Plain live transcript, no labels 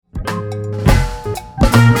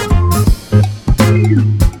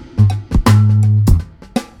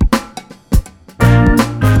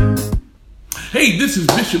This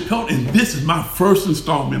is Bishop Pelt, and this is my first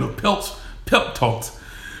installment of Pelt's Pep Talks.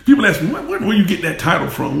 People ask me, where you get that title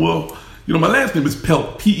from? Well, my last name is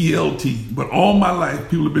Pelt, P-E-L-T, but all my life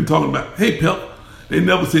people have been talking about, hey, Pelt. They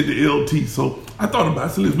never said the L-T, so I thought about it. I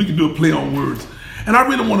said, listen, we can do a play on words. And I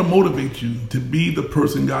really want to motivate you to be the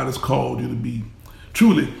person God has called you to be.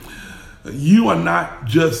 Truly, you are not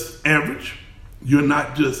just average. You're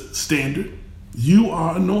not just standard. You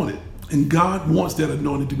are anointed. And God wants that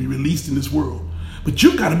anointing to be released in this world. But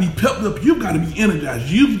you've got to be pepped up. You've got to be energized.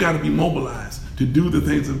 You've got to be mobilized to do the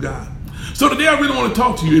things of God. So today I really want to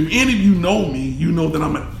talk to you. If any of you know me, you know that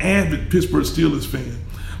I'm an avid Pittsburgh Steelers fan.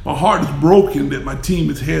 My heart is broken that my team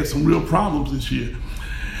has had some real problems this year.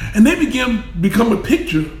 And they become a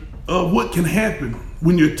picture of what can happen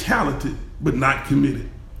when you're talented but not committed.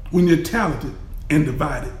 When you're talented and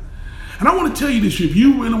divided. And I want to tell you this, if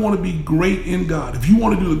you really want to be great in God, if you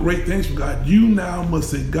want to do the great things for God, you now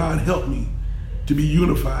must say, God, help me to be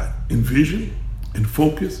unified in vision, in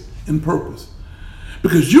focus, and purpose.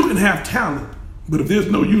 Because you can have talent, but if there's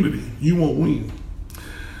no unity, you won't win.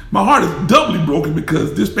 My heart is doubly broken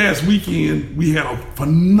because this past weekend, we had a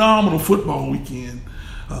phenomenal football weekend.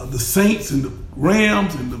 The Saints and the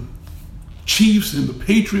Rams and the Chiefs and the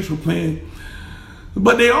Patriots were playing.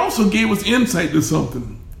 But they also gave us insight to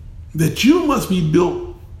something, that you must be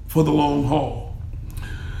built for the long haul.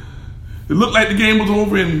 It looked like the game was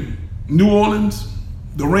over in New Orleans.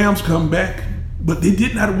 The Rams come back, but they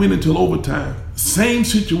did not win until overtime. Same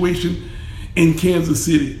situation in Kansas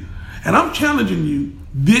City. And I'm challenging you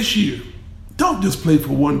this year, don't just play for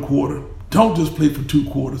one quarter. Don't just play for 2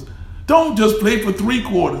 quarters. Don't just play for 3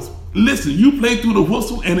 quarters. Listen, you play through the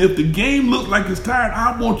whistle, and if the game looks like it's tired,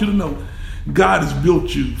 I want you to know God has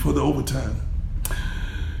built you for the overtime.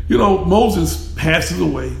 Moses passes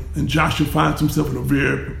away, and Joshua finds himself in a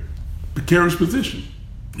very precarious position.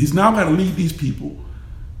 He's now got to lead these people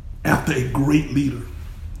after a great leader.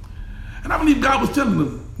 And I believe God was telling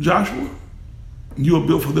them, Joshua, you are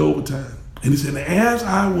built for the overtime. And he said, as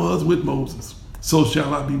I was with Moses, so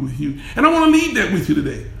shall I be with you. And I want to leave that with you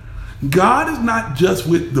today. God is not just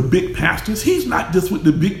with the big pastors. He's not just with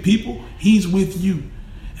the big people. He's with you.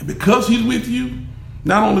 And because he's with you,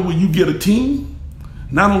 not only will you get a team,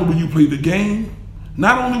 not only will you play the game,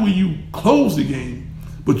 not only will you close the game,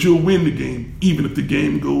 but you'll win the game, even if the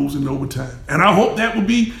game goes in overtime. And I hope that will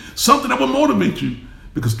be something that will motivate you,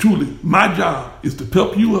 because truly, my job is to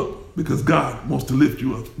pep you up, because God wants to lift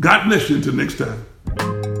you up. God bless you until next time.